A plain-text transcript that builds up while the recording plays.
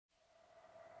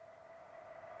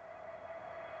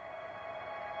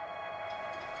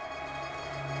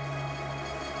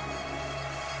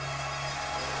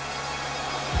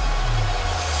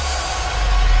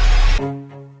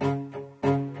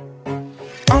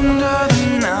Under the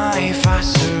knife I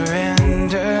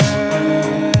surrendered,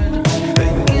 the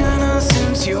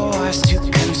innocence yours to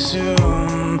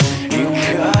consume. You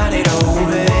cut it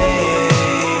away,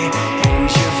 and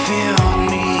you filled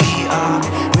me up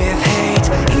with hate.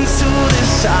 Into the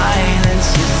silence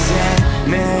you sent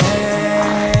me,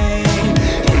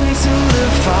 into the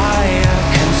fire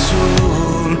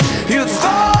consumed. You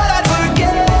thought I'd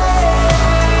forget,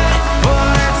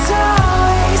 but it's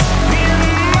always in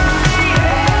my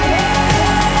head.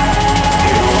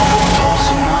 You're the pulse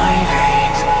in my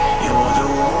veins, you're the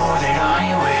war that I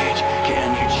wage. Can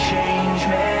you change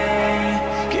me?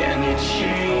 Can you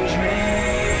change me?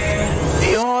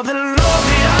 You're the love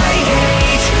that I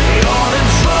hate, you're the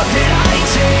drug that I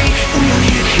take. Will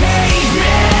you cage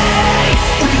me?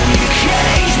 Will you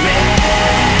cage me?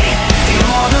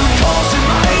 You're the pulse in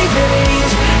my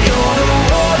veins, you're the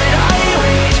war that I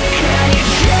wage. Can you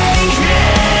change me?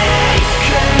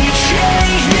 Can you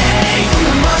change me? From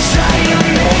the monster you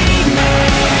made me,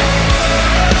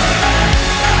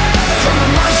 from the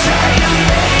monster you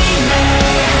made me.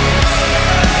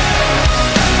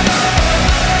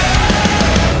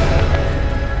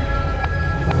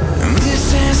 This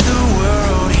is the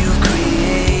world you've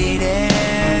created,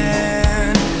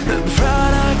 the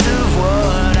product of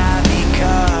what I've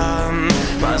become.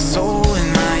 My soul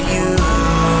and my youth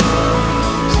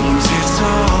seems it's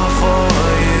all for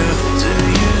you to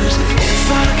use.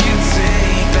 If I could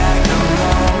take back the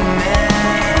moment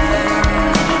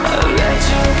I let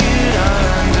you get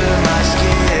under my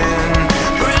skin,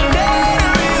 remember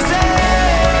resist.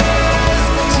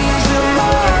 Seems the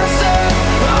monster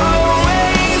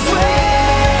always wins.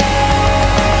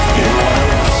 You're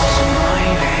the pulse in my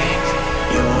veins,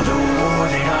 you're the war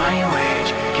that I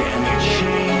wage. Can you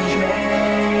change me?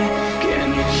 Can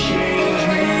you change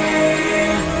me?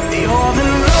 You're the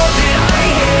love that I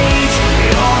hate,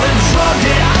 you're the drug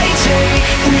that I take.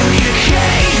 Will you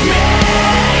cage me?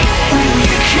 Will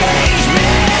you cage me?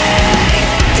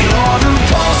 You're the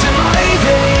pulse in my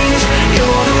veins,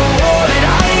 you're the war that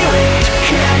I wage.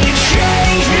 Can you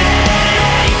change me?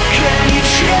 Can you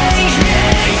change me?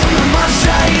 From the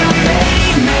monster you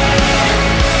made me,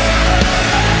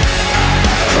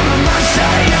 from the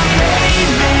monster you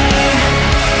made me.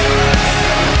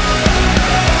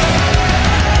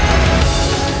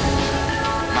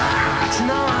 My heart's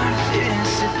not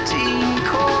innocent,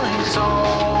 calling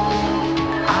soul.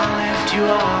 I left you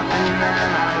up and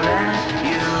then I let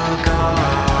you go.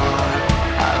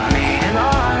 I've made an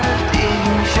art in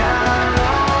shadows.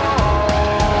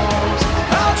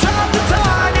 I'll drop the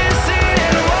darkness in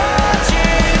and watch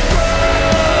it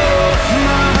grow.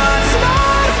 My heart's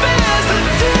not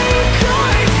innocent,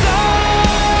 calling soul.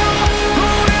 Who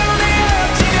knew the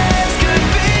emptiness could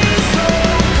be so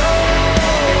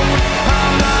cold?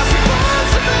 I'm not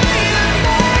supposed to be the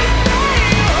make me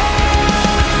whole,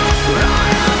 but I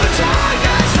am the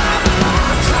darkness of the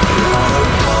monster. You're the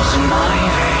pulse in my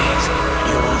veins,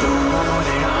 you're the war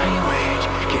that I wage.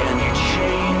 Can you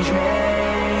change me?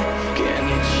 Can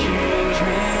you change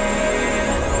me?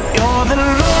 You're the